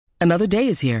Another day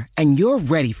is here, and you're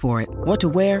ready for it. What to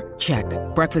wear? Check.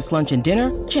 Breakfast, lunch, and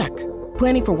dinner? Check.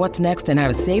 Planning for what's next and how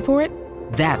to save for it?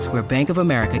 That's where Bank of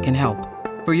America can help.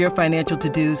 For your financial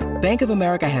to-dos, Bank of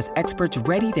America has experts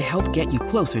ready to help get you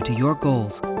closer to your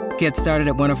goals. Get started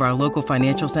at one of our local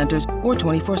financial centers or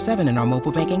 24/7 in our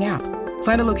mobile banking app.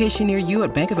 Find a location near you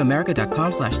at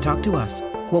bankofamerica.com/talktous.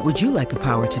 What would you like the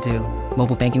power to do?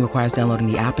 Mobile banking requires downloading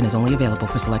the app and is only available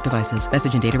for select devices.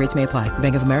 Message and data rates may apply.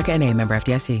 Bank of America N.A., member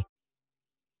FDIC.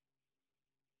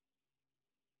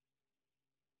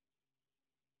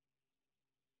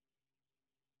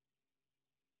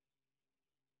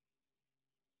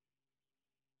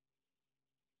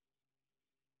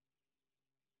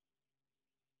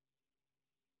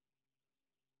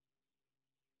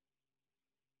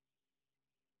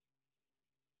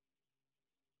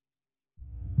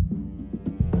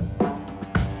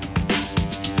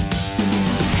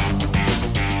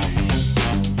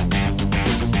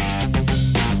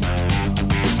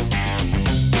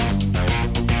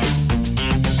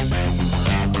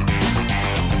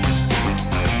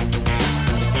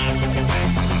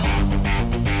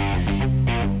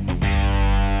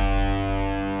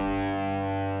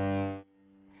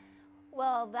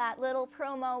 Well, that little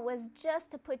promo was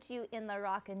just to put you in the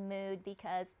rockin' mood,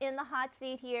 because in the hot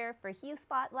seat here for Hue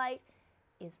Spotlight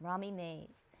is Romi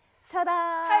Mays.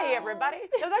 Ta-da! Hey, everybody.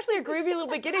 That was actually a groovy little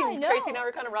beginning. Tracy and I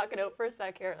were kind of rocking out for a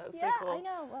sec here. That was pretty cool. Yeah, I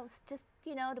know. Well, it's just,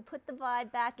 to put the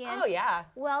vibe back in. Oh, yeah.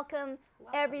 Welcome.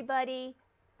 Everybody.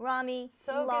 Romi,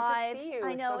 so live. good to see you.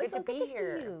 I know, it's so good to be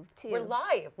here. See you too. We're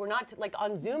live. We're not like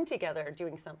on Zoom together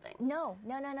doing something. No.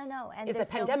 And is the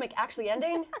pandemic actually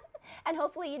ending? And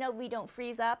hopefully, we don't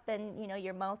freeze up and,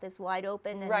 your mouth is wide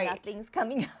open and nothing's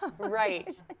coming out.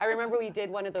 Right. I remember we did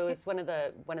one of the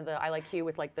I Like You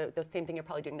with like the same thing you're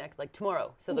probably doing next, like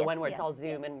tomorrow. So the one where it's all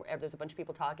Zoom and there's a bunch of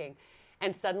people talking.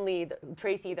 And suddenly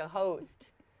Tracy, the host,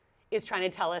 is trying to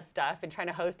tell us stuff and trying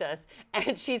to host us,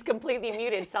 and she's completely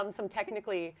muted. Some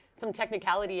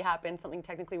technicality happened, something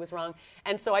technically was wrong.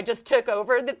 And so I just took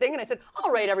over the thing and I said,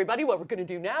 all right, everybody, what we're gonna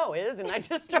do now is, and I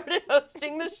just started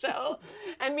hosting the show.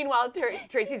 And meanwhile,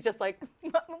 Tracy's just like,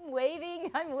 I'm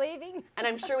waving. And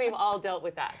I'm sure we've all dealt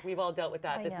with that.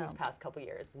 These past couple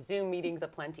years. Zoom meetings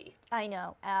aplenty. I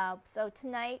know. So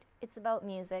tonight, it's about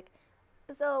music.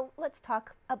 So let's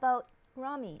talk about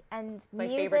Romi and my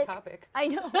music. favorite topic. I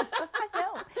know.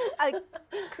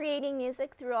 Creating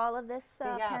music through all of this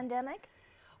pandemic.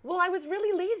 Well, I was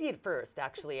really lazy at first,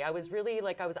 actually. I was really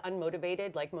I was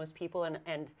unmotivated, like most people,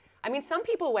 and I mean, some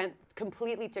people went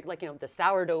completely to the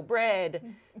sourdough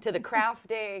bread, to the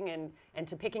crafting, and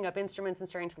to picking up instruments and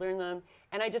starting to learn them.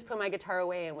 And I just put my guitar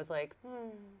away and was like,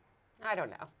 I don't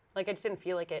know. I just didn't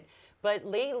feel like it. But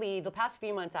lately, the past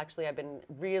few months, actually, I've been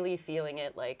really feeling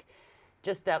it,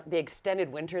 just the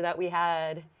extended winter that we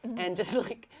had, and just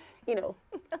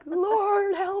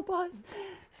Lord help us.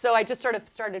 So I just sort of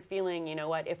started feeling,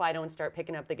 if I don't start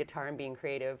picking up the guitar and being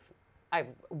creative,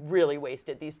 I've really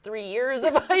wasted these 3 years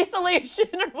of isolation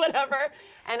or whatever.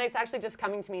 And it's actually just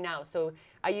coming to me now. So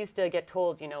I used to get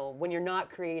told, when you're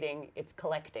not creating, it's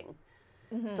collecting.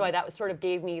 So that sort of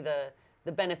gave me the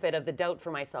benefit of the doubt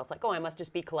for myself, I must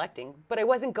just be collecting. But I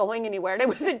wasn't going anywhere and I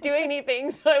wasn't doing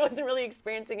anything, so I wasn't really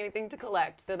experiencing anything to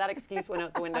collect. So that excuse went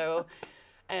out the window.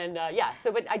 And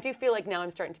but I do feel like now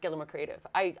I'm starting to get a little more creative.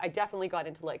 I definitely got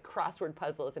into crossword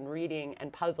puzzles and reading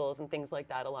and puzzles and things like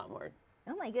that a lot more.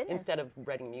 Oh my goodness. Instead of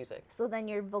writing music. So then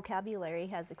your vocabulary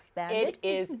has expanded? It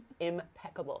is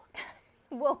impeccable.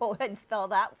 Whoa, and spell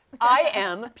that.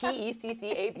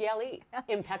 IMPECCABLE.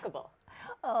 Impeccable.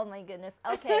 Oh my goodness.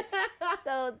 Okay.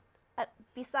 So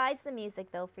besides the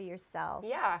music though, for yourself,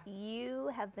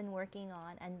 you have been working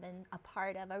on and been a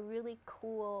part of a really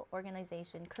cool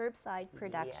organization, Curbside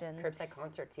Productions. Curbside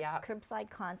Concerts, Curbside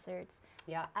Concerts.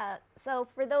 Yeah. So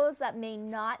for those that may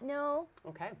not know,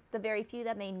 the very few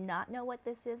that may not know what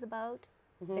this is about,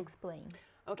 explain.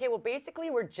 Okay, well, basically,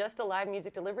 we're just a live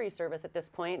music delivery service at this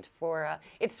point.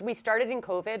 We started in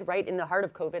COVID, right in the heart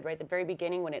of COVID, right at the very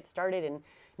beginning when it started, and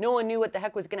no one knew what the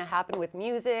heck was going to happen with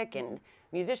music, and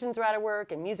musicians were out of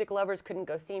work, and music lovers couldn't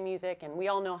go see music, and we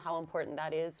all know how important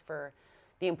that is for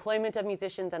the employment of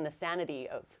musicians and the sanity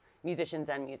of musicians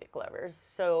and music lovers.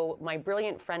 So my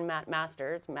brilliant friend Matt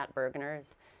Masters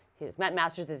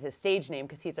is his stage name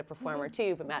because he's a performer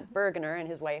too, but Matt Bergener and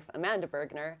his wife Amanda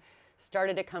Bergener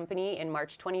started a company in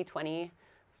March 2020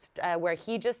 where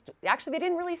they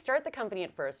didn't really start the company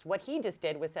at first. What he just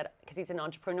did was that, because he's an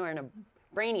entrepreneur and a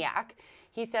brainiac,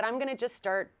 he said, I'm going to just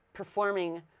start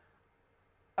performing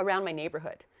around my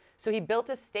neighborhood. So he built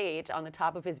a stage on the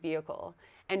top of his vehicle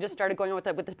and just started going with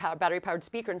the battery-powered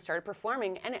speaker and started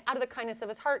performing, and out of the kindness of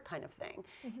his heart kind of thing.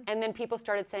 And then people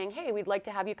started saying, hey, we'd like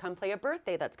to have you come play a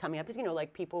birthday that's coming up. Because, you know,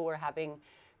 like people were having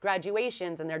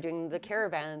graduations and they're doing the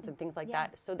caravans and things like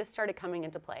that. So this started coming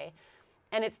into play.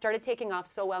 And it started taking off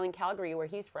so well in Calgary, where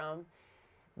he's from,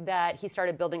 that he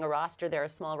started building a roster there, a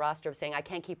small roster of saying, I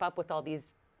can't keep up with all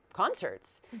these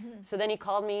concerts. So then he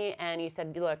called me and he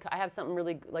said, look, I have something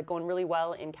really going really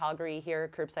well in Calgary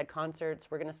here, Curbside Concerts.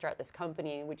 We're going to start this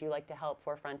company. Would you like to help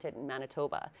forefront it in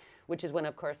Manitoba? Which is when,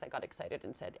 of course, I got excited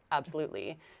and said,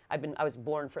 absolutely. I was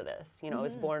born for this. You know, I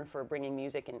was born for bringing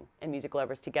music and music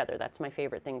lovers together. That's my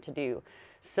favorite thing to do.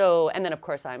 So, and then of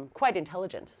course I'm quite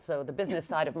intelligent. So the business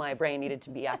side of my brain needed to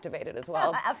be activated as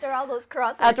well. After all those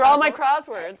crosswords. After all my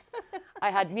crosswords, I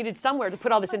had needed somewhere to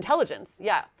put all this intelligence.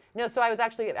 Yeah. No, so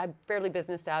I'm fairly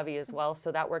business savvy as well, so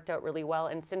that worked out really well.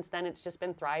 And since then, it's just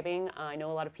been thriving. I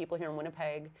know a lot of people here in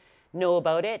Winnipeg know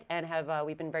about it, and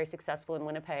we've been very successful in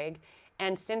Winnipeg.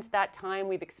 And since that time,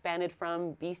 we've expanded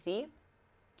from BC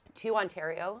to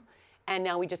Ontario, and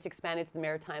now we just expanded to the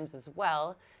Maritimes as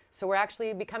well. So we're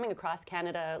actually becoming a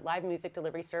cross-Canada live music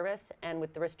delivery service, and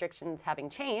with the restrictions having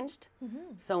changed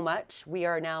so much, we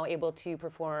are now able to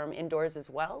perform indoors as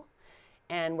well.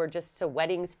 And we're just, so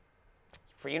weddings,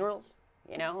 funerals,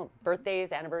 you know,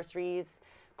 birthdays, anniversaries,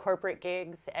 corporate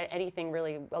gigs, anything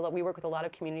really. We work with a lot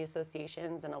of community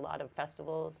associations and a lot of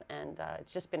festivals, and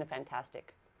it's just been a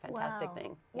fantastic thing.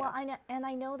 Yeah. Well,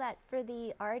 I know that for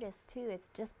the artists too, it's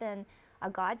just been a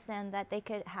godsend that they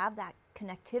could have that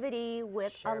connectivity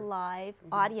with a live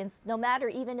audience, no matter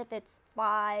even if it's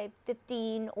 5,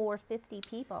 15, or 50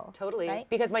 people. Totally, right?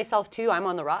 Because myself too, I'm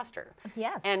on the roster.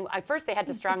 Yes. And at first they had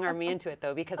to strong arm me into it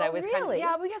though, because I was really?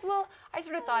 because I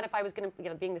sort of thought if I was going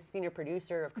to, being the senior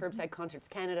producer of Curbside Concerts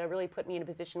Canada, really put me in a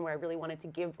position where I really wanted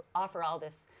to offer all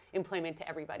this employment to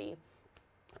everybody.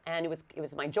 And it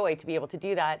was my joy to be able to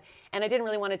do that. And I didn't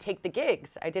really want to take the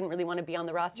gigs. I didn't really want to be on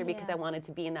the roster because I wanted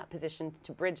to be in that position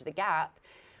to bridge the gap.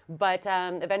 But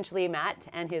eventually Matt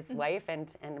and his wife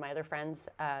and my other friends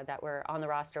that were on the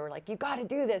roster were like, you got to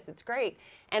do this. It's great.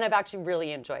 And I've actually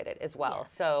really enjoyed it as well. Yeah.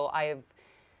 So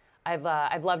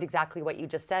I've loved exactly what you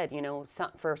just said. You know,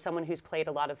 for someone who's played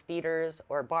a lot of theaters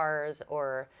or bars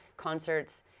or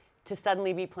concerts, to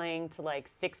suddenly be playing to like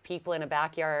 6 people in a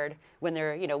backyard when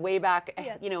they're, you know, way back,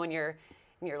 you know, and you're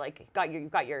like,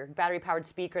 you've got your battery powered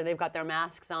speaker, they've got their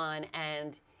masks on,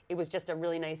 and it was just a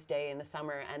really nice day in the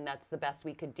summer, and that's the best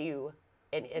we could do.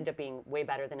 It ended up being way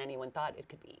better than anyone thought it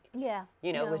could be. Yeah.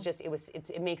 You know,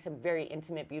 it makes a very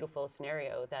intimate, beautiful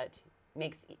scenario that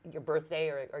makes your birthday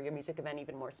or your music event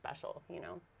even more special, you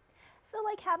know. So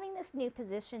like having this new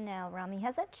position now, Romi,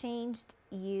 has that changed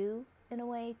you in a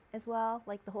way as well?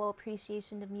 Like the whole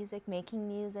appreciation of music, making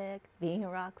music, being a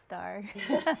rock star?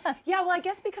 Yeah, well, I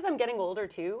guess because I'm getting older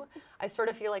too, I sort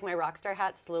of feel like my rock star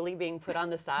hat's slowly being put on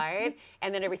the side,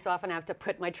 and then every so often I have to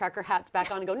put my trucker hats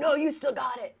back on and go, no, you still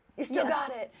got it. You still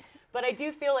got it. But I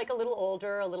do feel like a little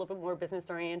older, a little bit more business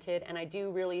oriented, and I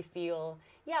do really feel,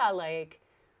 like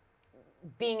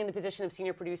being in the position of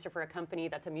senior producer for a company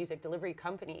that's a music delivery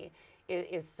company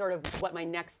is sort of what my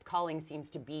next calling seems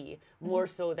to be, more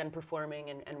so than performing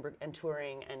and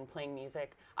touring and playing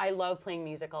music. I love playing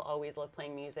music. I'll always love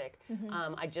playing music.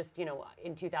 I just,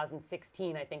 in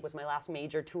 2016, I think was my last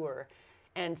major tour.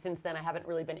 And since then, I haven't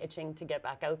really been itching to get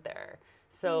back out there.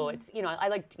 So it's,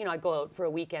 I go out for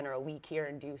a weekend or a week here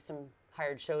and do some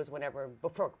hired shows whenever,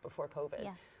 before COVID.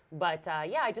 Yeah. But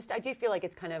I do feel like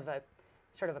it's kind of a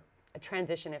sort of a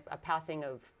transition, a passing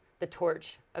of the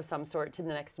torch of some sort to the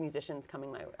next musicians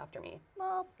coming after me.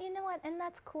 Well, you know what, and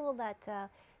that's cool that,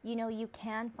 you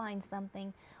can find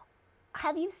something.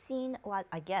 Have you seen, well,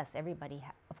 I guess everybody,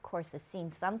 of course, has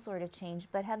seen some sort of change,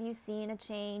 but have you seen a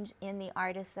change in the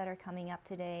artists that are coming up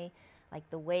today? Like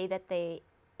the way that they,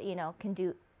 can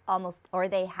do almost, or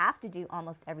they have to do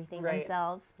almost everything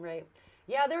themselves? Right.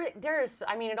 Yeah, there's,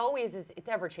 it always is, it's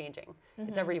ever changing.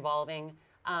 It's ever evolving.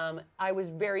 I was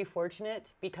very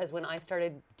fortunate because when I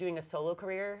started doing a solo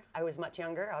career, I was much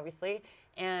younger, obviously,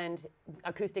 and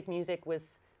acoustic music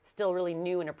was still really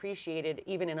new and appreciated,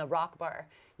 even in a rock bar.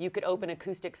 You could open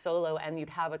acoustic solo and you'd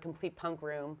have a complete punk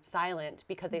room silent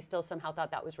because they still somehow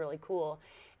thought that was really cool.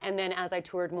 And then as I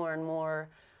toured more and more,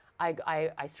 I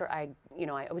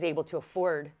was able to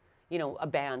afford a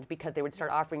band because they would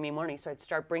start offering me money. So I'd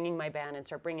start bringing my band and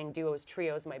start bringing duos,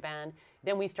 trios, my band.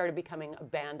 Then we started becoming a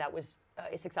band that was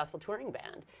a successful touring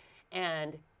band.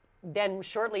 And then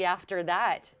shortly after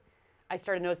that, I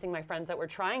started noticing my friends that were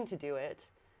trying to do it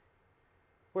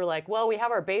were like, well, we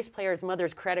have our bass player's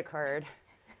mother's credit card.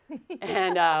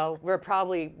 And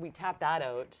we tapped that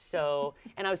out. So,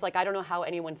 and I was like, I don't know how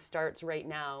anyone starts right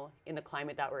now in the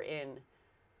climate that we're in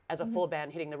as a full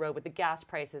band hitting the road with the gas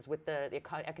prices, with the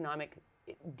economic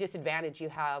disadvantage you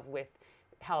have with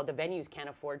how the venues can't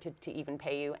afford to even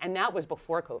pay you. And that was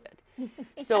before COVID.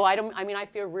 So I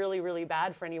feel really, really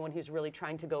bad for anyone who's really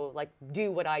trying to go like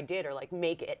do what I did or like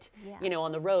make it,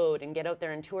 on the road and get out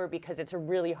there and tour, because it's a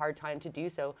really hard time to do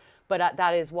so. But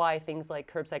that is why things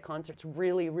like curbside concerts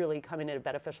really, really come in at a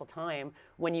beneficial time,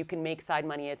 when you can make side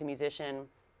money as a musician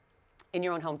in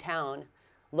your own hometown,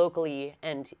 locally,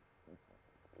 and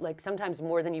like sometimes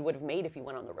more than you would have made if you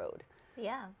went on the road.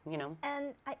 Yeah.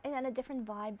 And a different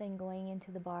vibe than going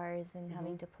into the bars and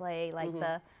having to play like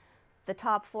the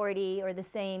top 40 or the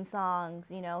same songs.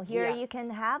 Here you can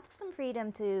have some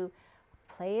freedom to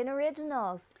play in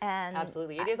originals. And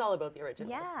absolutely, it is all about the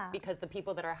originals. Yeah. Because the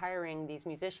people that are hiring these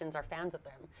musicians are fans of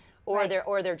them, or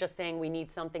they're just saying we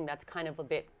need something that's kind of a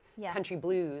bit country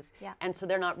blues, and so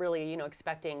they're not really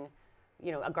expecting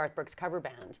a Garth Brooks cover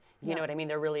band. You know what I mean?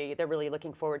 They're really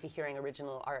looking forward to hearing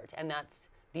original art, and that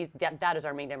is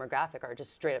our main demographic, are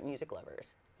just straight up music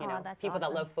lovers. That's people awesome.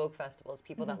 that love folk festivals,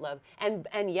 people that love,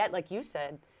 and yet, like you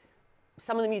said,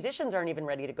 some of the musicians aren't even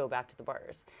ready to go back to the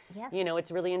bars. Yes.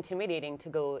 It's really intimidating to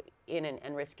go in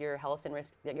and risk your health and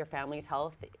risk your family's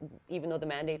health, even though the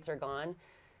mandates are gone.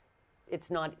 It's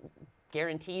not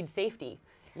guaranteed safety.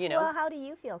 Well, how do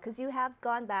you feel? Because you have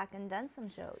gone back and done some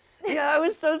shows. Yeah, I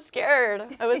was so scared.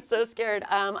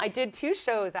 I did 2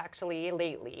 shows actually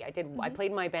lately. I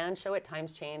played my band show at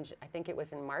Times Change. I think it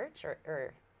was in March,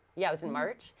 it was in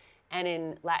March. And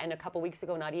in a couple weeks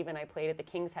ago, not even, I played at the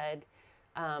King's Head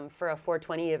for a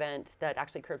 420 event that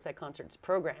actually Curbside Concerts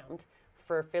programmed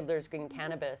for Fiddler's Green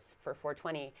Cannabis for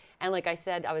 420. And like I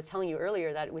said, I was telling you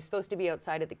earlier that it was supposed to be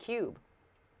outside of the Cube,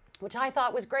 which I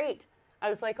thought was great. I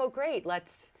was like, oh great,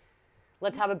 let's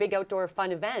have a big outdoor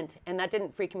fun event. And that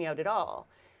didn't freak me out at all.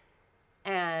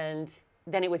 And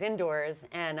then it was indoors,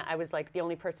 and I was like the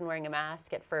only person wearing a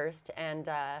mask at first. And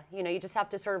you just have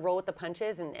to sort of roll with the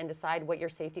punches and decide what your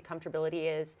safety comfortability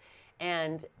is.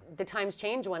 And the times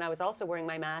change when I was also wearing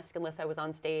my mask unless I was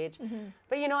on stage.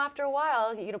 But after a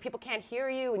while, people can't hear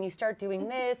you, and you start doing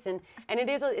this, and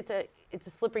it's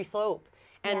a slippery slope.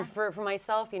 And for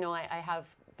myself, I have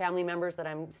family members that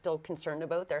I'm still concerned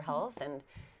about their health, and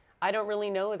I don't really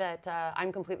know that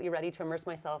I'm completely ready to immerse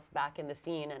myself back in the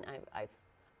scene. And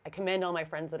I commend all my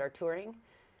friends that are touring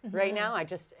right now.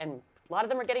 And a lot of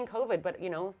them are getting COVID, but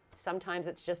sometimes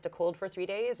it's just a cold for 3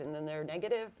 days and then they're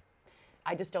negative.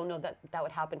 I just don't know that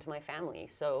would happen to my family.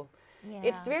 So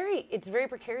it's very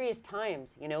precarious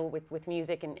times, with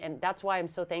music, and that's why I'm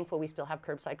so thankful we still have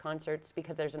curbside concerts,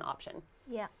 because there's an option.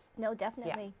 Yeah, no,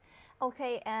 definitely. Yeah.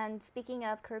 Okay, and speaking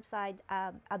of curbside,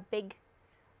 a big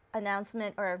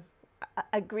announcement or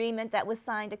agreement that was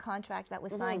signed, a contract that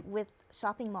was signed with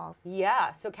shopping malls.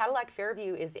 Yeah, so Cadillac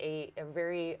Fairview is a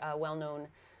very well-known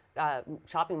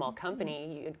shopping mall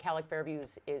company. Cadillac Fairview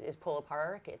is Polo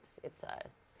Park.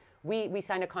 We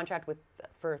signed a contract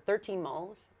for 13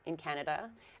 malls in Canada.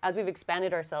 As we've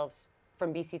expanded ourselves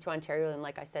from BC to Ontario, and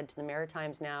like I said, to the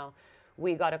Maritimes now,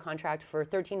 we got a contract for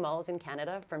 13 malls in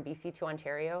Canada from BC to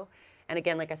Ontario. And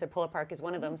again, like I said, Polo Park is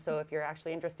one of them. So if you're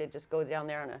actually interested, just go down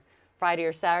there on a Friday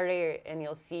or Saturday, and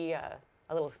you'll see a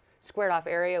little squared off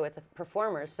area with the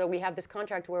performers. So we have this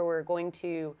contract where we're going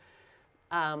to,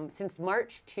 since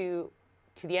March to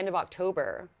the end of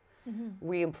October,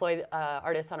 we employ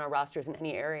artists on our rosters in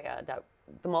any area that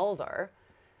the malls are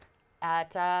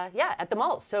at the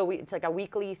malls. So it's like a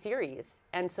weekly series.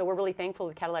 And so we're really thankful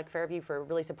to Cadillac Fairview for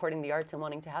really supporting the arts and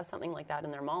wanting to have something like that in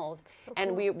their malls. So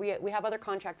and cool. we have other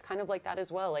contracts kind of like that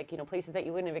as well, like, places that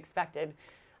you wouldn't have expected.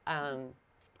 That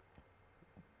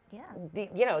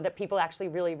people actually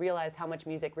really realize how much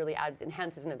music really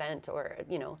enhances an event, or,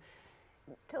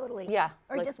 Totally. Yeah.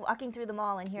 Or just walking through the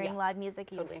mall and hearing live music,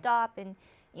 totally. You stop and,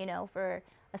 for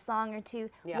a song or two.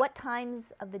 Yeah. What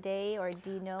times of the day, or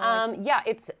do you know?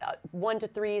 It's 1 to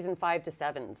 3s and 5 to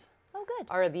 7s. Oh, good.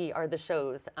 Are the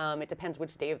shows. It depends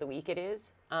which day of the week it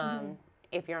is.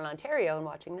 If you're in Ontario and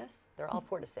watching this, they're all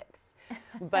 4 to 6.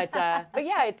 But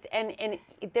yeah,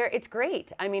 it's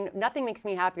great. I mean, nothing makes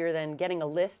me happier than getting a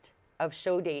list of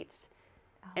show dates,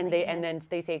 and then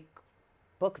they say,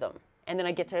 book them, and then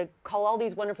I get to call all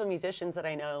these wonderful musicians that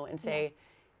I know and say. Yes.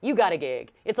 You got a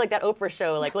gig. It's like that Oprah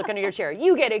show, like look under your chair.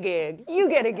 You get a gig. You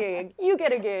get a gig. You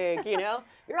get a gig.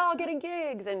 You're all getting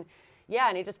gigs, and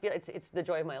it just feels it's the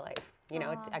joy of my life.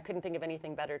 I couldn't think of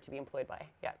anything better to be employed by.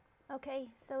 Yeah. Okay,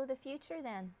 so the future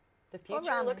then. The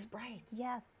future looks bright.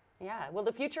 Yes. Yeah. Well,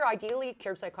 the future, ideally,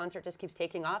 Curbside Concert just keeps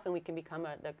taking off, and we can become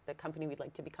the company we'd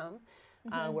like to become,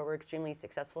 where we're extremely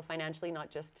successful financially,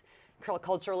 not just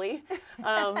culturally.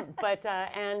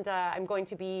 And I'm going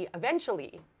to be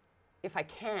eventually, if I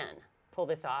can pull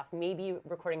this off, maybe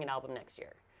recording an album next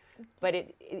year. But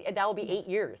that will be 8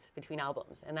 years between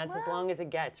albums, and that's as long as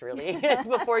it gets, really,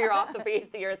 before you're off the face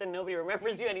of the earth and nobody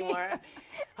remembers you anymore.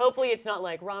 Hopefully it's not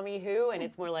like Romi Who, and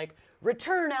it's more like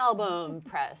return album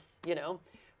press, you know.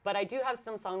 But I do have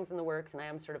some songs in the works, and I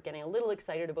am sort of getting a little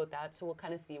excited about that, so we'll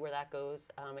kind of see where that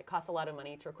goes. It costs a lot of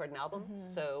money to record an album,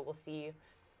 so we'll see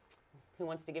who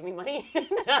wants to give me money.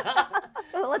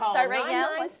 Well, let's start right now.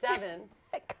 997.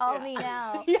 Call me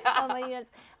now. Yeah. Oh my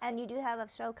goodness. And you do have a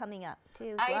show coming up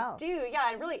too as well. I do,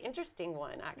 yeah, a really interesting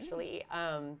one actually.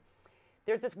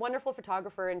 There's this wonderful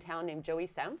photographer in town named Joey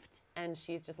Senft, and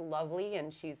she's just lovely,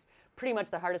 and she's pretty much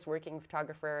the hardest working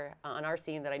photographer on our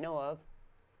scene that I know of.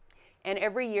 And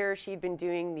every year she'd been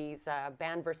doing these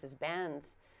band versus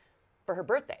bands for her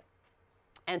birthday.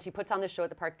 And she puts on this show at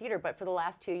the Park Theatre, but for the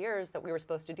last 2 years that we were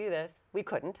supposed to do this, we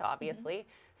couldn't, obviously.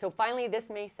 So finally this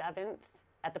May 7th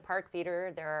at the Park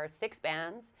Theatre, there are 6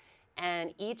 bands,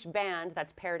 and each band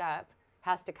that's paired up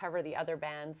has to cover the other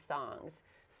band's songs.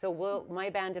 So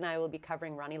my band and I will be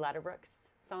covering Ronnie Ladderbrook's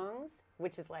songs,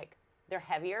 which is like, they're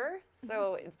heavier.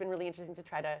 So it's been really interesting to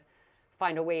try to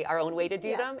find our own way to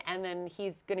do them. And then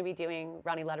he's going to be doing,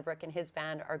 Ronnie Ladderbrook and his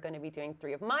band are going to be doing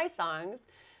 3 of my songs,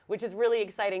 which is really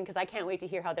exciting because I can't wait to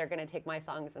hear how they're going to take my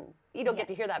songs. And you don't get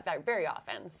to hear that very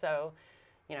often. So,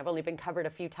 you know, I've only been covered a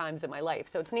few times in my life.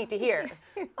 So it's neat to hear,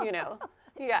 you know.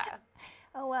 Yeah.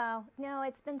 Oh, wow. No,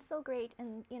 it's been so great.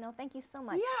 And, you know, thank you so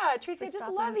much. Yeah, Tracy, I just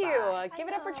love you. Give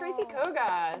it up for Tracy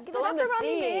Koga. Give it up for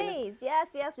Romi Mays. Yes,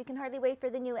 yes. We can hardly wait for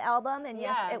the new album. And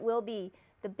yes, it will be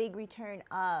the big return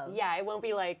of. Yeah, it won't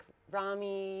be like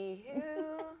Romi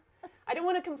Who. I don't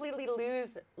want to completely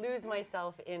lose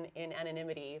myself in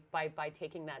anonymity by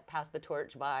taking that pass the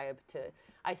torch vibe to.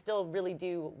 I still really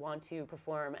do want to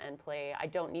perform and play. I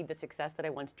don't need the success that I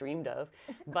once dreamed of,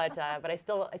 but I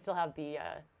still have the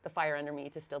fire under me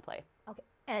to still play. Okay,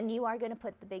 and you are going to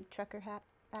put the big trucker hat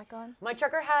back on? My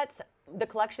trucker hats, the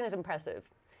collection is impressive.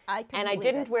 I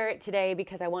didn't wear it today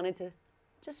because I wanted to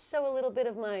just show a little bit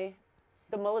of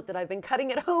the mullet that I've been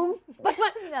cutting at home. But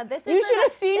no, you should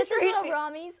have seen Tracy. This is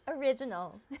Romi's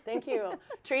original. Thank you.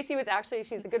 Tracy was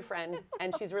she's a good friend,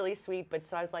 and she's really sweet, but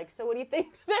so I was like, so what do you think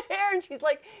of the hair? And she's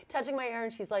like, touching my hair,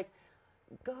 and she's like,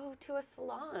 go to a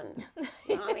salon,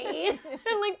 Romi. And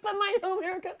like, but my home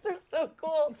haircuts are so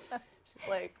cool. She's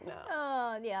like, no.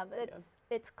 Oh, yeah, but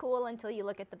it's cool until you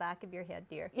look at the back of your head,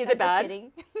 dear. Is it bad?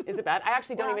 Is it bad? I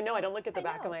actually don't even know. I don't look at the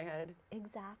back of my head.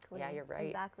 Exactly. Yeah, you're right.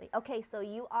 Exactly. Okay, so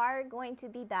you are going to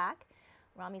be back.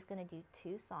 Romi's going to do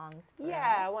 2 songs for us.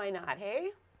 Yeah, why not,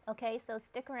 hey? Okay, so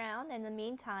stick around. In the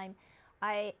meantime,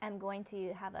 I am going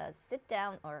to have a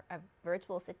sit-down or a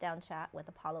virtual sit-down chat with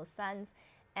Apollo Sons.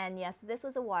 And yes, this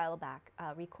was a while back,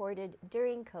 recorded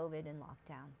during COVID and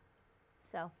lockdown.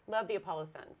 So love the Apollo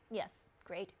Sons. Yes,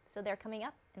 great. So they're coming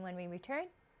up, and when we return,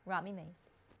 Romi Mays.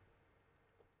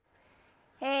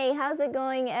 Hey, how's it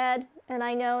going, Ed? And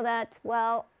I know that,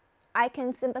 well, I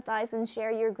can sympathize and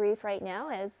share your grief right now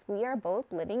as we are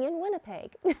both living in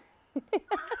Winnipeg.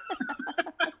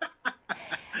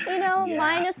 You know,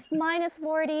 minus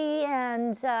 40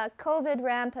 and COVID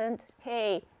rampant.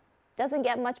 Hey, doesn't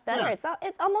get much better. Yeah.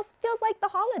 It almost feels like the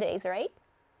holidays, right?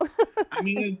 I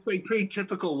mean, it's like pretty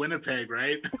typical Winnipeg,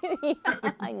 right?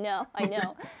 Yeah, I know.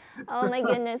 Oh my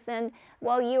goodness. And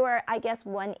well, you are, I guess,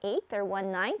 1/8 or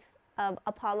 1/9 of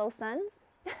Apollo Sons?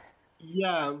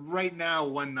 Yeah, right now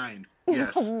 1/9.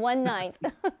 Yes. 1/9.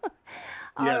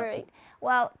 All right.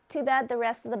 Well, too bad the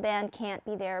rest of the band can't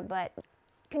be there, but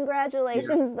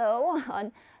congratulations though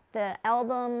on the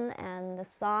album, and the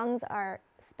songs are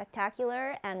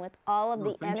spectacular, and with all of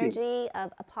the energy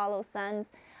of Apollo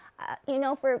Sons. You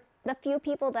know, for the few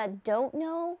people that don't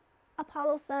know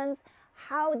Apollo Sons,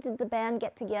 how did the band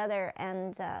get together,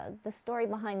 and the story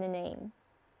behind the name?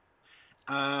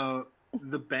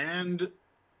 The band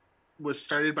was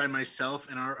started by myself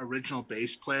and our original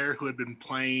bass player, who had been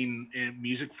playing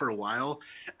music for a while.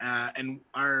 And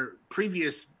our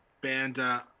previous band,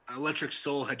 Electric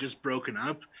Soul, had just broken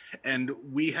up, and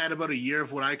we had about a year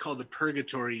of what I call the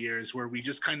purgatory years, where we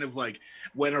just kind of like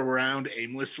went around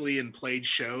aimlessly and played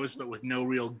shows, but with no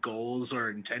real goals or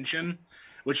intention,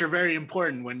 which are very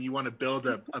important when you want to build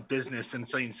a business and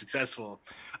something successful.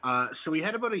 So we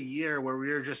had about a year where we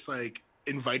were just like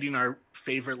inviting our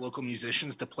favorite local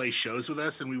musicians to play shows with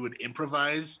us, and we would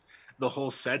improvise the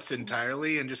whole sets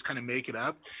entirely and just kind of make it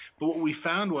up. But what we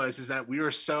found is that we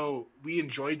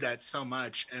enjoyed that so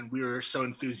much, and we were so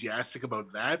enthusiastic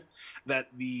about that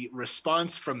the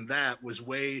response from that was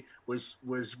way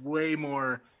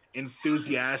more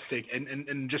enthusiastic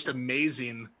and just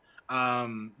amazing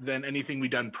than anything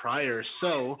we'd done prior.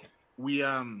 So we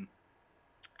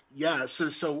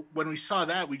so when we saw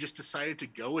that, we just decided to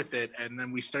go with it, and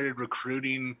then we started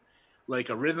recruiting like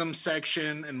a rhythm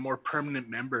section and more permanent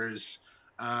members,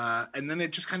 and then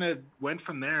it just kind of went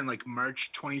from there. And like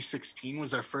March 2016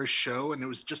 was our first show, and it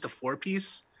was just a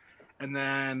 4-piece. And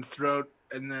then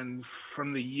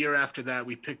from the year after that,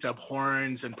 we picked up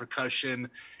horns and percussion,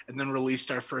 and then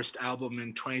released our first album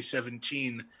in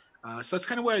 2017. So that's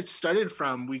kind of where it started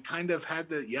from. We kind of had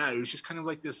it was just kind of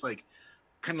like this, like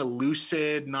kind of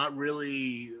lucid, not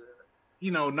really,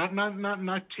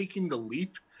 not taking the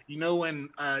leap, when,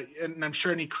 and I'm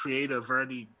sure any creative or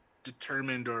any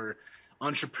determined or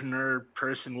entrepreneur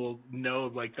person will know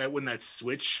like that when that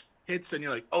switch hits and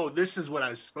you're like, oh, this is what I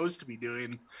was supposed to be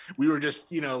doing. We were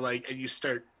just, and you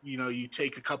start, you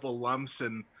take a couple lumps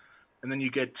and then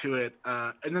you get to it.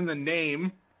 And then the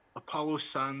name Apollo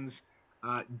Suns,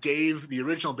 Dave, the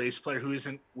original bass player who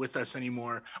isn't with us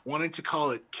anymore, wanted to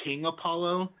call it King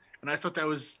Apollo. And I thought that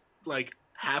was like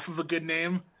half of a good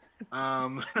name.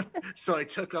 So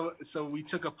we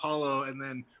took Apollo and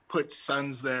then put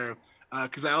Suns there.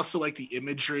 Cause I also like the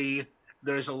imagery.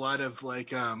 There's a lot of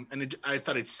like, I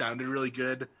thought it sounded really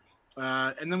good.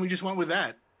 And then we just went with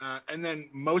that. And then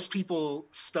most people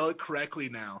spell it correctly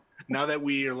now that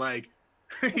we are like,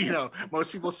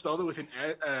 most people spelled it with an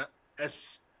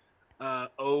S.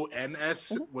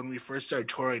 ONS when we first started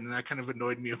touring, and that kind of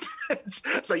annoyed me a bit.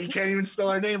 It's like, you can't even spell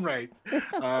our name right.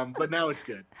 But now it's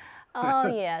good. Oh,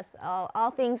 yes. All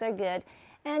things are good.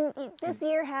 And this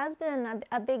year has been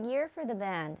a big year for the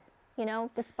band,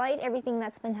 despite everything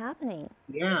that's been happening.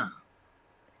 Yeah.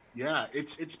 Yeah,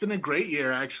 it's been a great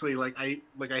year, actually. Like I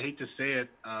hate to say it,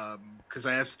 because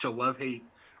I have such a love-hate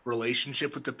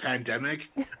relationship with the pandemic,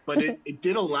 but it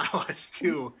did allow us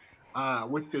to,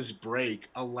 with this break,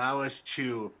 allow us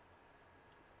to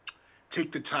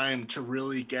take the time to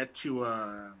really get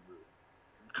to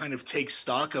kind of take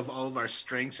stock of all of our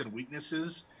strengths and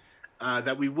weaknesses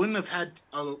that we wouldn't have had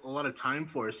a lot of time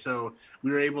for. So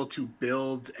we were able to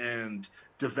build and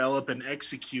develop and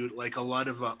execute like a lot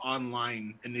of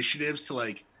online initiatives to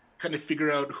like kind of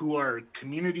figure out who our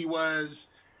community was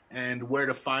and where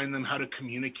to find them, how to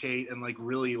communicate, and like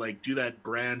really like do that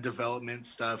brand development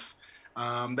stuff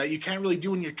that you can't really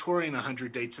do when you're touring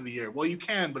 100 dates of the year. Well, you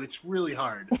can, but it's really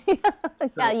hard.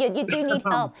 Yeah, you do need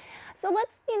help. So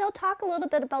let's, talk a little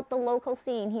bit about the local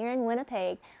scene here in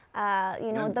Winnipeg.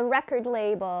 The record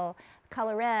label,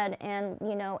 Color Red, and,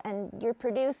 and your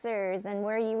producers and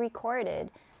where you recorded.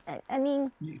 I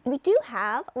mean, we do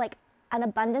have like an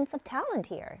abundance of talent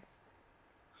here.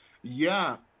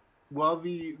 Yeah. Well,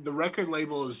 the record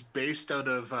label is based out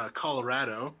of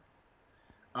Colorado.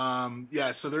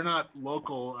 So they're not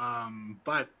local,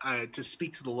 but to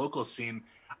speak to the local scene,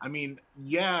 I mean,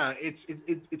 yeah,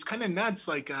 it's kind of nuts,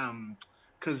 like,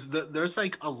 because there's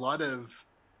like a lot of,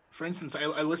 for instance,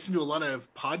 I listen to a lot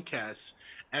of podcasts,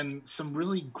 and some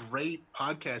really great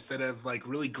podcasts that have like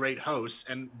really great hosts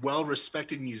and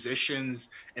well-respected musicians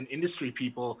and industry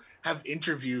people have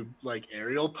interviewed like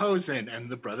Ariel Posen and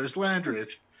the Brothers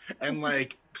Landreth, and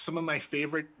like some of my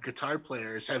favorite guitar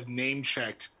players have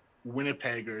name-checked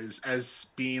Winnipeggers as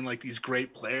being like these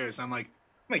great players. I'm like,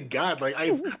 oh my God, like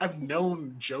I've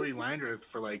known Joey Landreth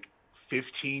for like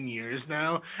 15 years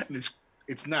now, and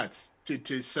it's nuts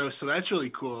so that's really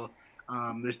cool.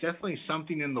 There's definitely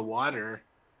something in the water.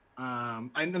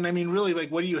 And I mean, really, like,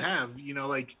 what do you have?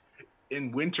 Like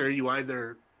in winter, you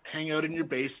either hang out in your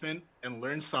basement and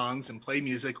learn songs and play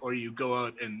music, or you go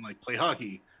out and like play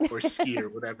hockey or ski or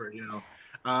whatever,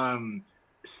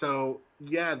 So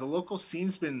yeah, the local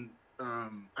scene's been,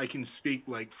 I can speak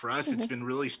like for us, it's been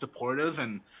really supportive.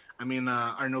 And I mean,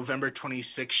 our November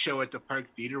 26th show at the Park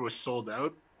Theater was sold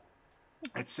out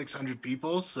at 600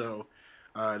 people. So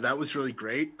that was really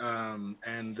great.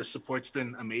 And the support's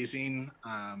been amazing.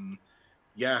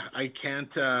 I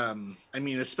can't, I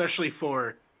mean, especially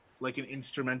for like an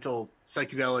instrumental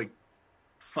psychedelic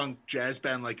funk jazz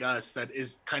band like us, that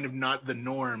is kind of not the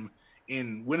norm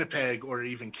in Winnipeg or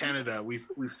even Canada. We've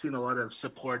seen a lot of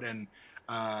support and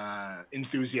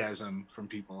enthusiasm from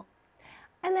people.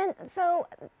 And then, so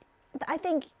I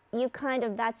think you kind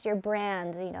of, that's your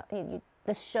brand,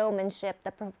 the showmanship,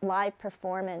 the live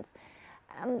performance.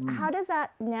 How does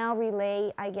that now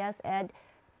relay, I guess, Ed,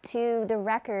 to the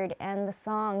record and the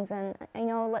songs? And,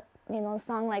 a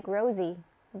song like Rosie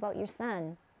about your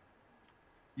son.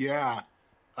 Yeah.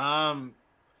 Um,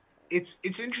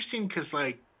 it's interesting because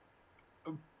like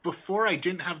before I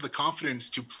didn't have the confidence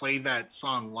to play that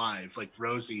song live, like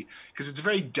Rosie, because it's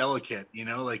very delicate, you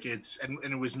know, like and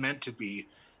it was meant to be.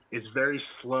 It's very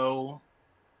slow,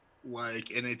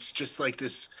 like, and it's just like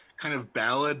this kind of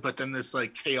ballad, but then this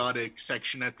like chaotic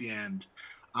section at the end.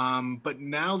 But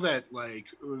now that like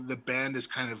the band is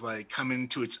kind of like come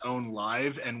into its own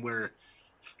live, and we're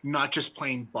not just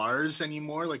playing bars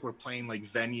anymore, like we're playing like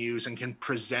venues and can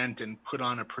present and put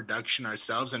on a production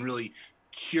ourselves and really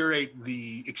curate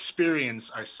the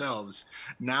experience ourselves.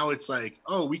 Now it's like,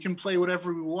 oh, we can play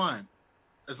whatever we want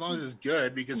as long as it's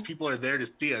good, because people are there to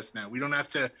see us now. We don't have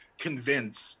to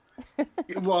convince.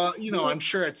 Well, you know, I'm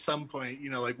sure at some point, you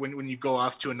know, like when you go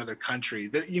off to another country,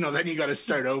 that, you know, then you got to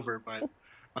start over. But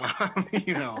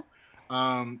you know,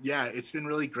 yeah, it's been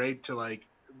really great to like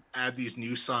add these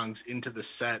new songs into the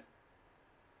set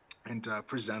and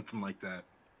present them like that.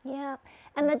 Yeah.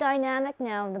 And the dynamic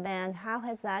now of the band, how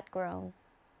has that grown?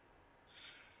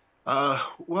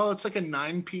 Well, it's like a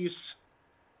 9-piece,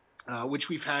 which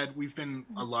we've been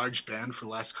a large band for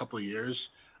the last couple of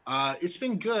years. It's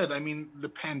been good. I mean, the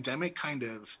pandemic kind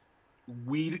of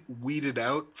weeded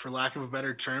out, for lack of a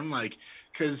better term, like,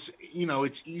 because, you know,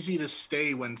 it's easy to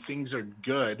stay when things are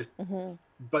good,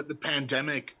 but the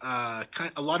pandemic, a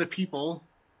lot of people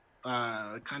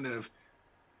kind of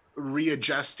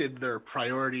readjusted their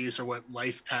priorities or what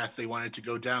life path they wanted to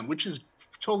go down, which is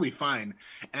totally fine.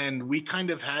 And we kind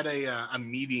of had a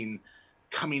meeting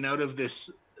coming out of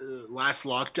this last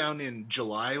lockdown in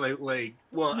July.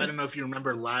 Well, I don't know if you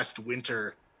remember last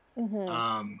winter,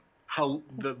 how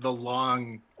the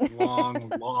long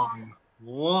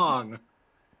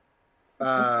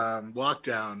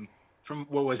lockdown from,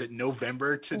 what was it,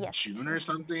 November to June or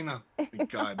something? Oh my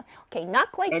God. Okay,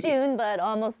 not quite June, but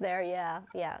almost there. Yeah,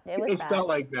 it was bad. Felt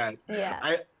like that.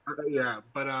 Yeah. Yeah,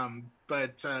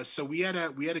 but so we had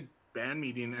a band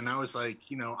meeting, and I was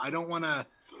like, you know, I don't want to,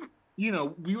 you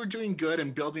know, we were doing good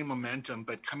and building momentum,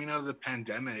 but coming out of the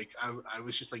pandemic, I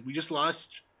was just like, we just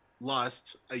lost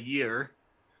a year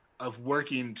of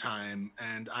working time,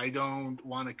 and I don't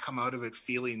want to come out of it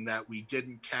feeling that we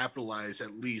didn't capitalize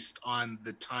at least on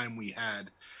the time we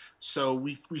had. So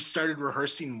we started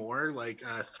rehearsing more, like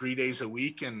 3 days a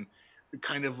week, and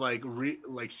kind of like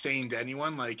like saying to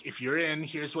anyone, like, if you're in,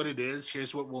 here's what it is,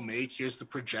 here's what we'll make, here's the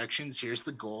projections, here's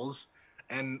the goals.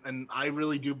 And I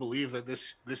really do believe that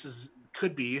this is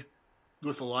could be,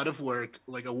 with a lot of work,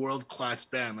 like a world-class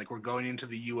band. Like, we're going into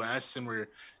the US, and we're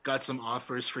got some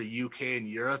offers for UK and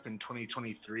Europe in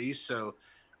 2023. So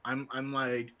I'm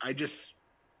like,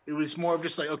 it was more of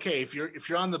just like, okay, if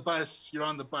you're on the bus, you're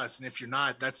on the bus, and if you're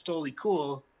not, that's totally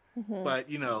cool. But,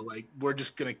 you know, like, we're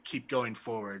just gonna keep going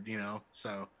forward, you know.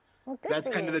 So that's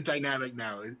kind of the dynamic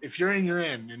now. If you're in, you're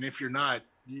in, and if you're not,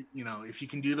 you know, if you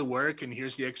can do the work, and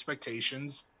here's the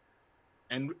expectations,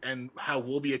 and how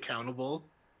we'll be accountable,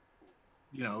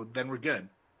 you know, then we're good.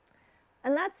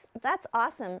 And that's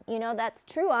awesome. You know, that's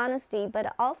true honesty,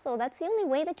 but also that's the only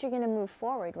way that you're going to move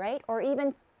forward, right? Or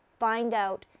even find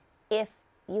out if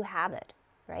you have it,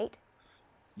 right?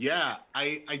 Yeah,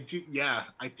 I do. Yeah,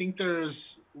 I think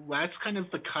that's kind of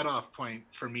the cutoff point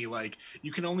for me. Like,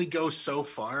 you can only go so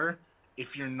far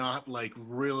if you're not like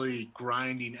really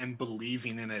grinding and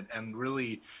believing in it, and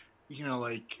really, you know,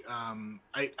 like,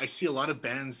 I see a lot of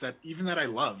bands that I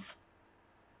love,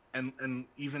 and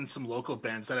even some local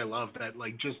bands that I love, that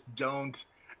like just don't.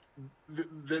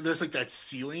 There's like that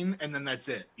ceiling, and then that's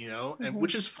it, you know, and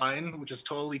which is fine, which is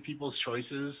totally people's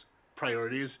choices,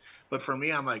 priorities. But for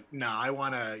me, I'm like, nah, I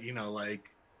want to, you know, like,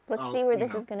 let's see where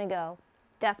this is going to go.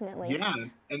 Definitely. Yeah,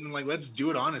 and like, let's do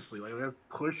it honestly. Like, let's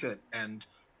push it. And,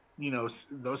 you know,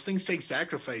 those things take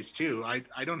sacrifice too.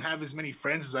 I don't have as many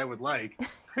friends as I would like,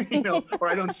 you know, or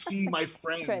I don't see my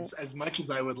friends as much as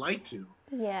I would like to.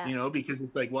 Yeah. You know, because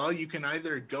it's like, well, you can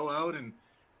either go out and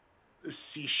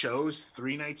see shows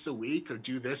 3 nights a week, or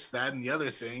do this, that, and the other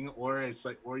thing, or it's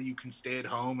like, or you can stay at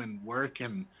home and work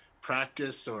and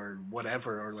practice or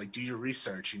whatever, or like do your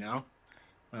research, you know.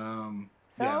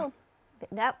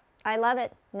 That, I love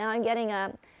it. Now I'm getting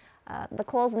the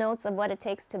Cole's notes of what it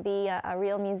takes to be a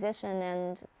real musician,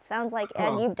 and it sounds like,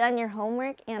 Ed, you've done your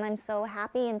homework, and I'm so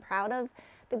happy and proud of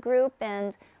the group.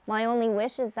 And my only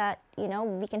wish is that, you know,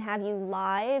 we can have you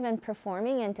live and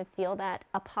performing, and to feel that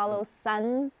Apollo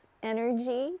Suns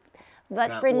energy.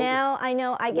 But for now,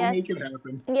 I guess we'll make it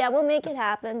happen. Yeah, we'll make it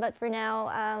happen. But for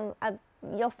now,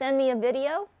 you'll send me a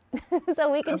video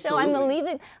so we can show. I'm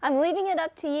leaving it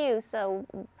up to you. So,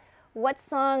 what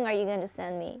song are you going to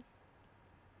send me?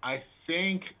 I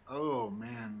think, oh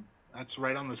man, that's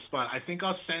right on the spot. I think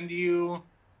I'll send you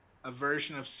a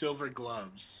version of Silver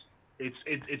Gloves.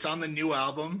 It's on the new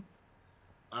album,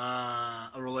 A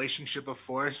Relationship of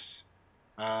Force.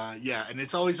 Yeah, and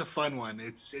it's always a fun one.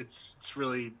 It's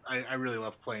really I really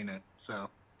love playing it. So.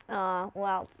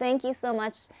 Well, thank you so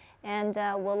much, and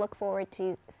we'll look forward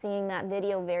to seeing that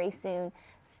video very soon.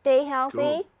 Stay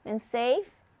healthy and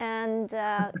safe, and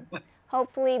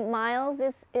hopefully Miles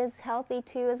is healthy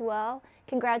too as well.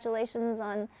 Congratulations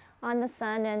on the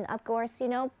son, and of course, you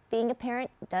know, being a parent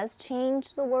does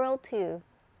change the world too.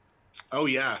 Oh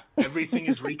yeah, everything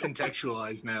is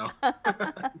recontextualized now.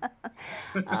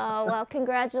 Well,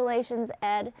 congratulations,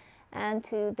 Ed, and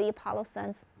to the Apollo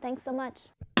Sons. Thanks so much.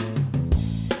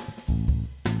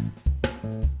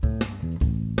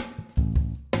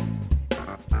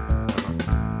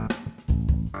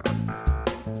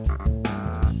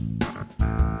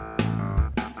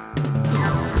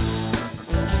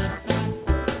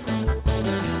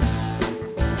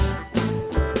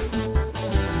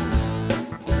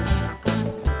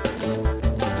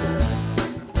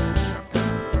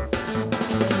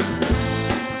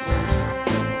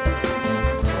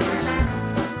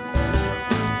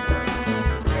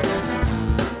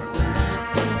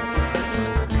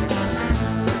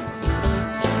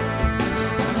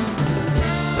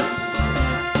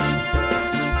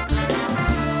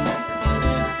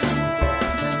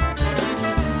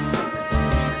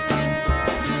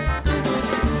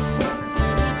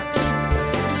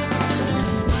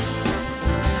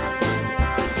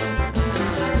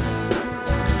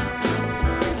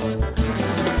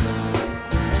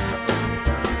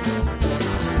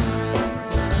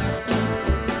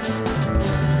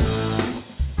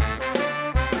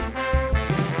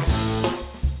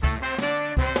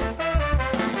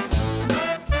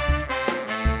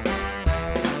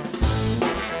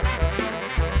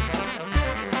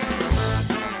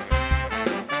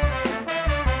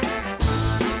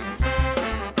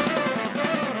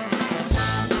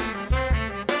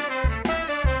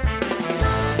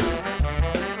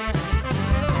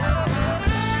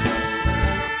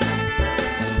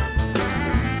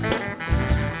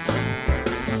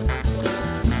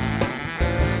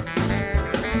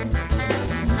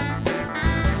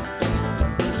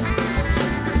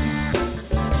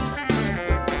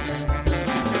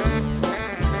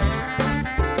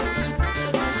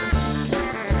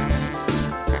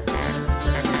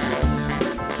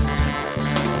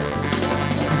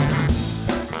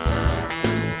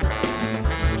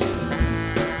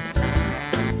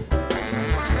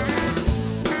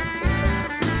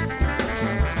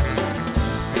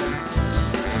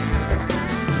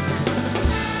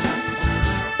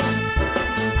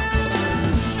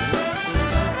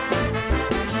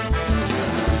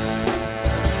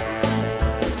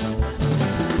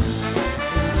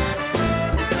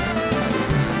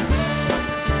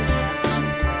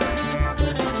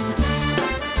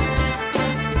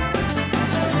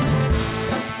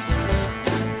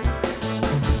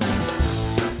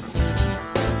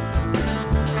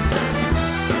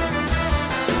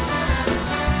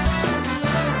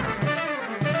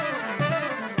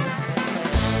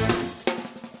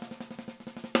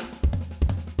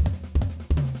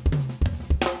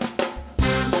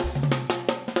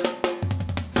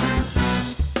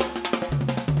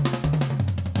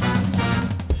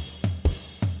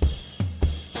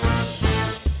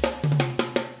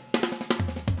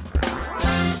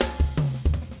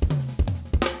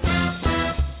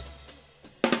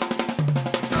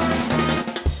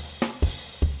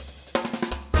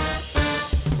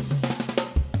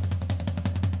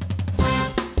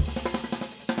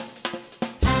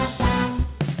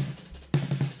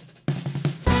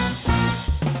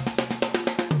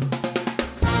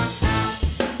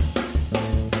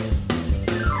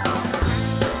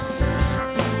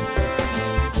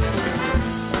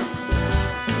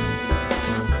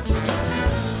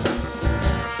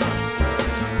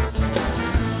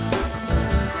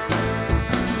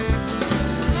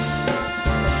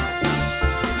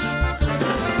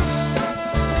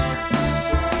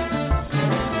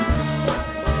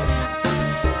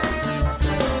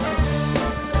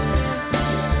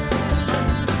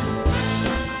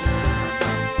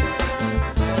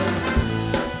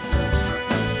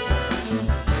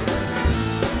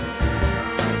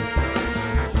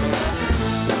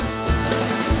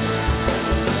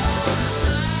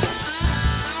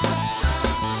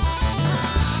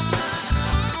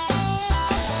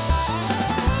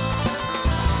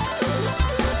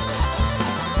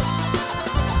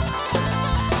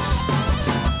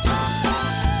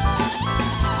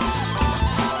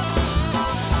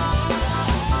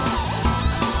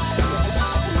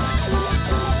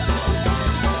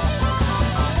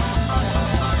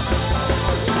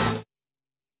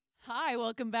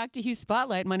 Welcome back to Hugh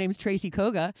Spotlight. My name's Tracy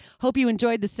Koga. Hope you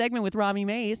enjoyed the segment with Romi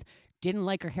Mays. Didn't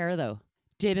like her hair, though.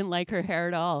 Didn't like her hair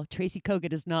at all. Tracy Koga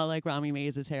does not like Romi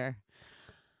Mays' hair.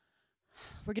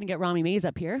 We're going to get Romi Mays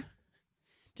up here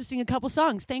to sing a couple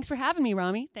songs. Thanks for having me,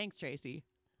 Romi. Thanks, Tracy.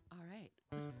 All right.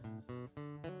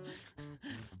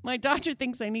 My doctor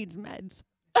thinks I need meds.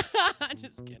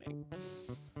 Just kidding.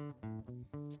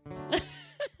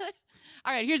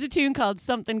 All right, here's a tune called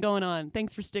Something Going On.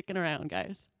 Thanks for sticking around,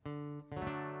 guys.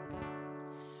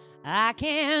 I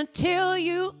can't tell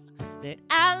you that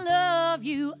I love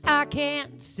you. I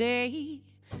can't say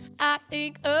I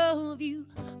think of you,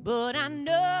 but I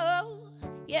know,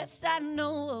 yes, I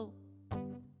know,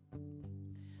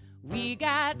 we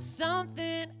got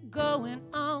something going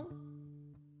on.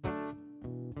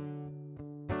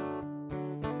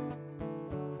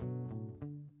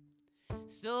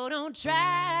 So don't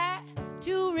try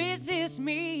to resist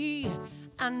me.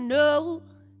 I know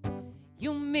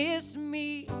you miss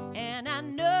me, and I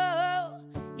know,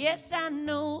 yes, I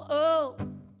know,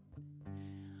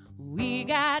 we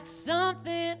got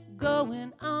something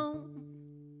going on.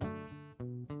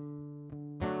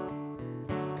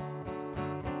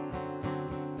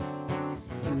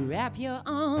 You wrap your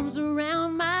arms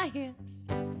around my hips,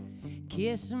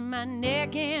 kiss my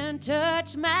neck and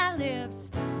touch my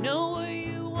lips. Know what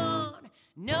you want,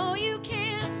 no, you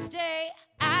can't stay.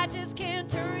 I just can't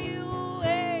turn you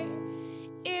away.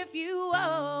 If you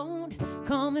won't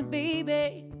call me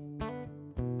baby,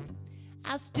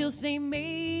 I still say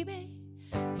maybe,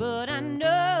 but I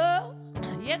know,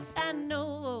 yes, I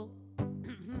know,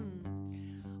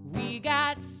 we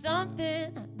got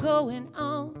something going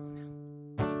on.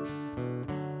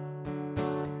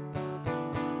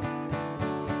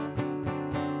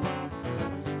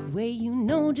 Way you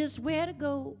know just where to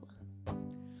go,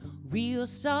 real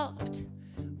soft,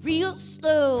 real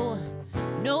slow,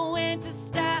 know when to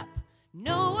stop,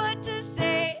 know what to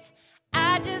say.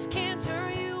 I just can't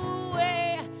turn you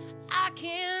away. I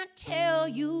can't tell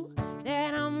you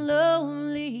that I'm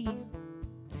lonely.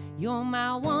 You're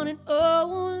my one and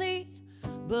only,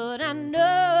 but I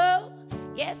know,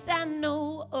 yes, I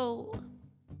know,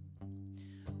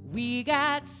 we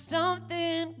got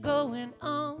something going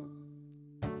on.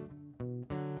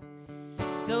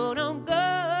 So don't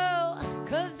go,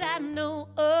 'cause I know,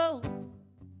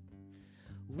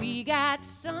 we got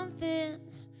something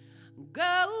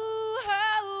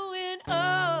going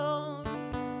on.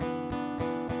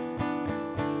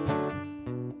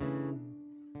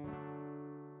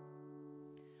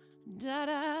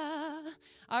 Da-da.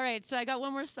 All right, so I got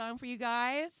one more song for you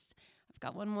guys. I've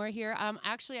got one more here.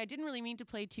 Actually, I didn't really mean to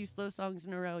play 2 slow songs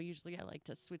in a row. Usually I like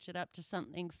to switch it up to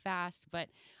something fast, but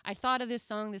I thought of this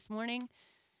song this morning.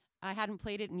 I hadn't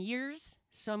played it in years,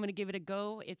 so I'm going to give it a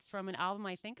go. It's from an album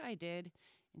I think I did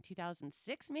in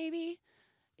 2006, maybe.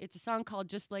 It's a song called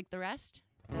Just Like the Rest.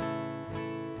 I'll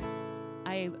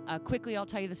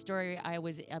tell you the story. I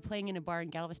was playing in a bar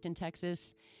in Galveston,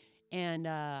 Texas, and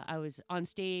I was on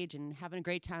stage and having a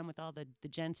great time with all the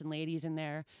gents and ladies in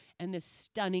there, and this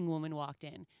stunning woman walked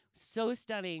in. So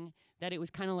stunning that it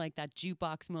was kind of like that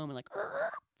jukebox moment, like,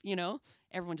 you know,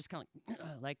 everyone just kind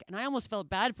of like, and I almost felt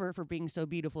bad for her for being so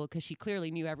beautiful because she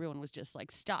clearly knew everyone was just like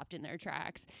stopped in their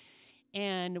tracks.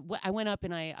 And I went up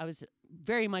and I was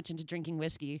very much into drinking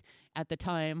whiskey at the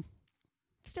time.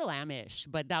 Still am-ish,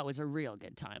 but that was a real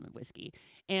good time of whiskey.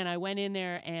 And I went in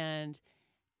there and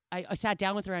I sat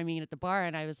down with her, at the bar,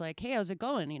 and I was like, hey, how's it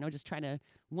going? You know, just trying to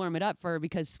warm it up for her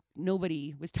because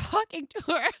nobody was talking to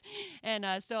her. And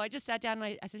so I just sat down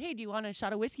and I said, hey, do you want a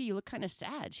shot of whiskey? You look kind of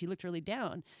sad. She looked really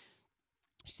down.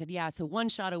 She said, yeah, so 1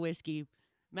 shot of whiskey.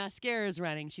 Mascara's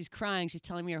running. She's crying. She's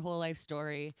telling me her whole life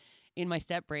story in my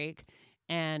set break.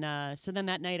 And so then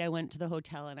that night I went to the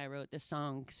hotel and I wrote this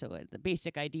song. So the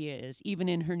basic idea is, even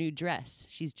in her new dress,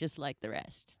 she's just like the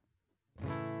rest.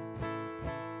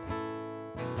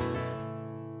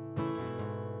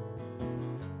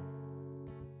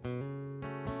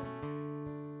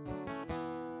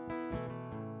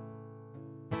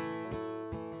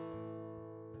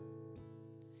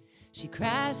 She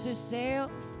cries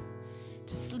herself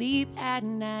to sleep at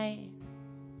night,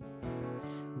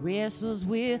 wrestles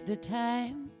with the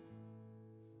time.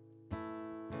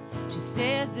 She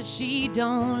says that she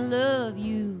don't love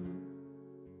you.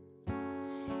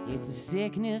 It's a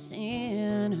sickness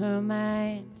in her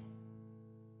mind.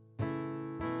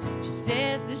 She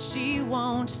says that she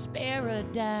won't spare a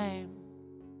dime,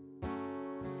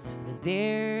 that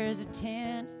there's a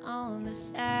 10 on the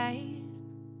side.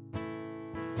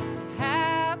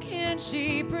 How can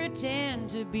she pretend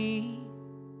to be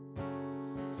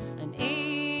an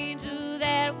angel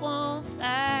that won't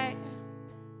fly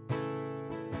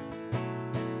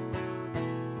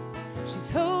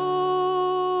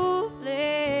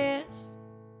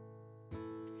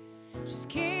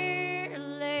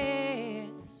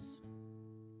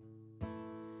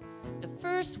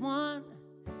first one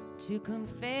to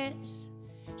confess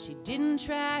she didn't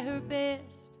try her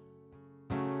best.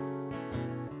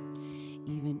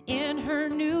 Even in her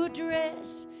new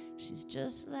dress, she's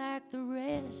just like the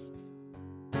rest.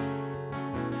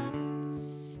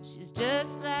 She's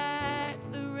just like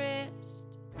the rest.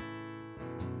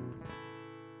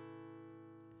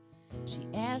 She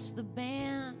asked the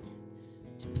band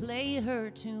to play her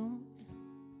tune.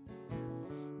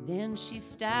 Then she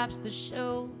stops the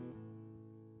show.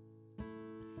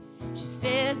 She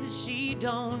says that she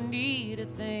don't need a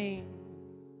thing.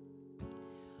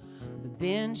 But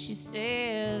then she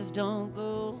says, don't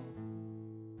go.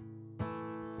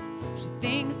 She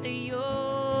thinks that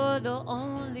you're the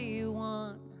only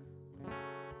one,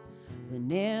 but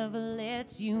never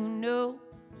lets you know.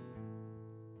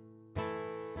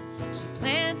 She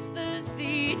plants the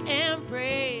seed and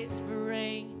prays for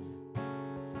rain,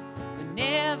 but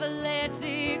never lets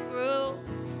it grow.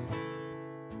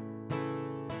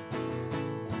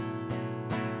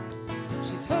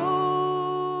 She's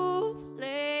hopeless.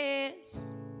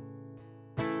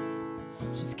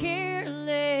 She's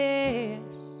careless.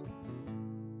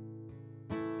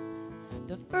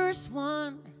 The first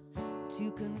one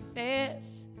to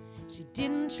confess she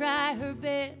didn't try her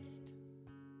best.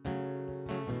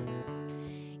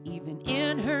 Even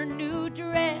in her new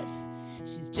dress,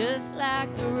 she's just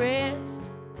like the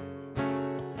rest.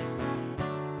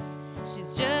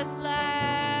 She's just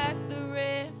like the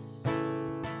rest.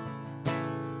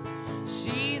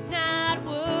 She's not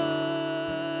worried.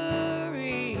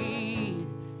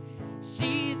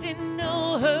 She's in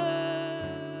no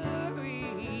hurry.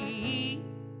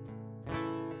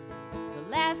 The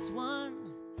last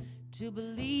one to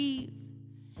believe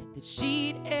that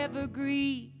she'd ever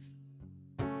grieve.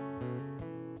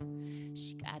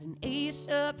 She got an ace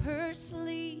up her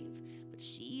sleeve, but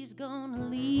she's gonna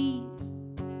leave.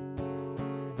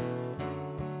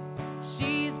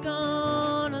 She's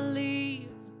gonna leave.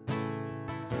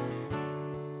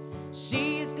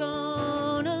 She's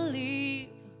gonna leave.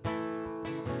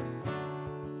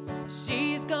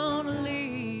 She's gonna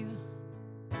leave.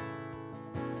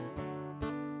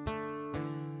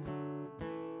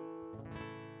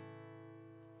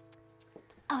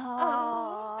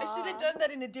 Oh, I should have done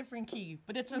that in a different key,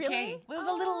 but it's okay. Really? Well, it was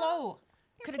a little low.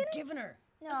 Could have given her.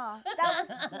 No, that was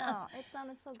no. It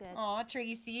sounded so good. Aw,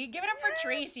 Tracy. Give it up for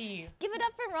Tracy. Give it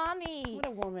up for Romi. What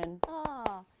a woman.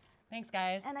 Oh, Thanks,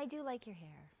 guys. and I do like your hair.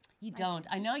 You don't.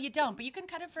 I know you don't, but you can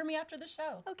cut it for me after the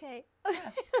show. Okay.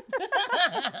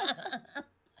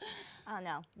 Oh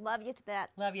no, love you to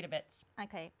bits. Love you to bits.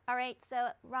 Okay. All right. So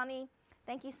Romi,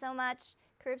 thank you so much.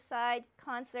 Curbside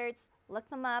concerts. Look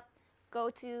them up. Go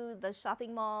to the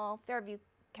shopping mall, Fairview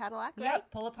Cadillac, right?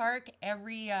 Yep, Pullo Park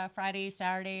every Friday,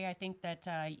 Saturday. I think that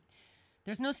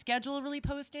there's no schedule really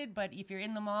posted, but if you're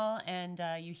in the mall and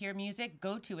you hear music,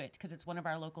 go to it because it's one of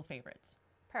our local favorites.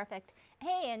 Perfect.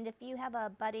 Hey, and if you have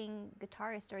a budding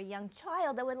guitarist or a young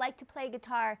child that would like to play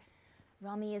guitar,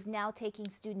 Romi is now taking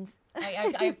students.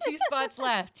 I have 2 spots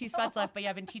left. 2 spots left, but yeah,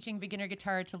 I've been teaching beginner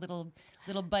guitar to little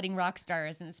budding rock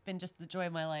stars, and it's been just the joy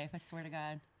of my life, I swear to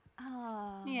God.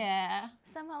 Oh. Yeah.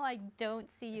 Somehow I don't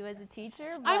see you as a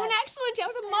teacher. But I'm an excellent teacher. I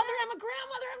was a mother. I'm a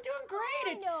grandmother. I'm doing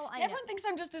great. I know. Everyone thinks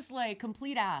I'm just this like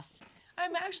complete ass.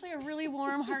 I'm actually a really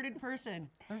warm-hearted person.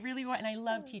 And I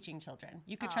love teaching children.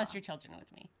 You could trust your children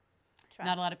with me. Trust.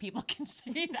 Not a lot of people can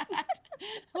say that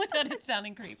without it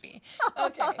sounding creepy.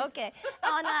 Okay. Okay.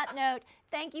 On that note,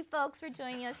 thank you folks for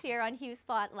joining us here on Hue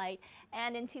Spotlight.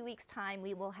 And in 2 weeks' time,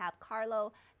 we will have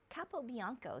Carlo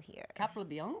Capobianco here.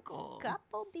 Capobianco.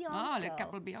 Capobianco. Oh, le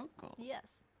Capobianco.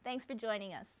 Yes. Thanks for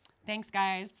joining us. Thanks,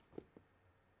 guys.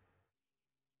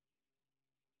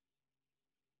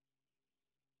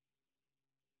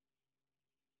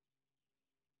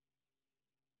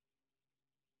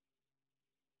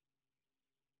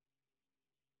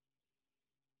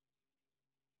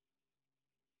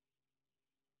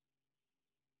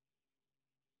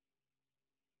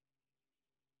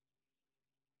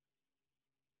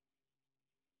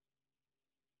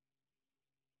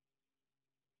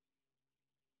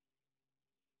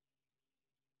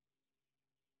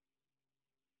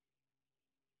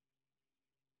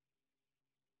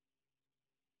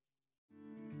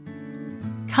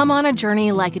 Come on a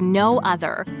journey like no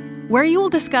other, where you will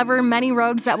discover many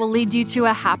roads that will lead you to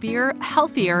a happier,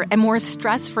 healthier, and more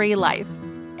stress-free life.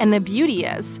 And the beauty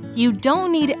is, you don't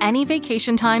need any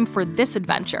vacation time for this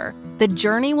adventure. The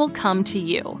journey will come to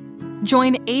you.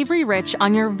 Join Avery Rich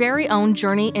on your very own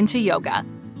journey into yoga.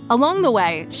 Along the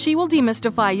way, she will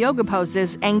demystify yoga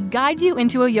poses and guide you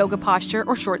into a yoga posture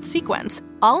or short sequence,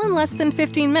 all in less than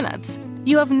 15 minutes.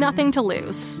 You have nothing to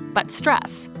lose but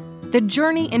stress. the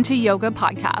Journey into Yoga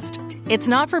podcast. It's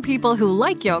not for people who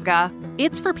like yoga,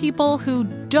 it's for people who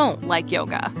don't like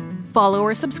yoga. Follow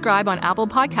or subscribe on Apple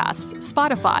Podcasts,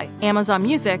 Spotify, Amazon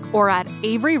Music, or at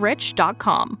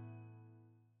averyrich.com.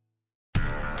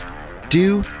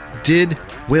 Do, Did,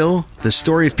 Will, the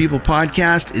Story of People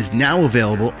podcast is now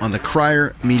available on the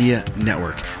Crier Media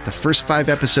Network. The first 5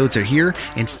 episodes are here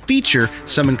and feature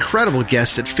some incredible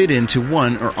guests that fit into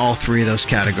one or all 3 of those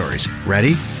categories.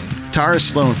 Ready? Tara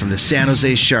Sloan from the San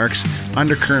Jose Sharks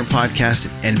Undercurrent podcast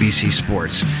at NBC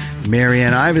Sports.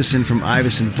 Marianne Iveson from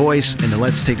Iveson Voice and the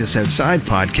Let's Take This Outside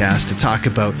podcast to talk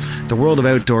about the world of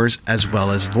outdoors as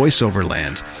well as voiceover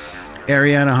land.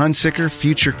 Ariana Hunsicker,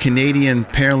 future Canadian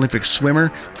Paralympic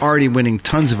swimmer, already winning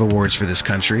tons of awards for this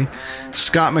country.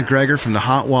 Scott McGregor from the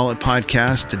Hot Wallet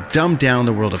podcast to dumb down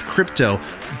the world of crypto,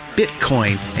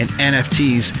 Bitcoin, and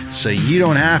NFTs so you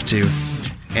don't have to.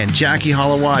 And Jackie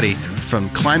Holowati from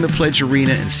Climate Pledge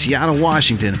Arena in Seattle,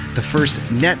 Washington, the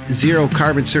first net zero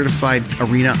carbon certified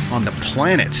arena on the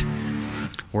planet.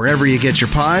 Wherever you get your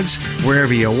pods,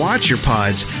 wherever you watch your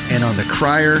pods, and on the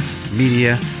Crier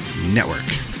Media Network.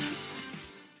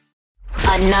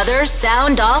 Another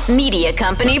Sound Off Media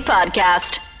Company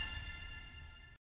podcast.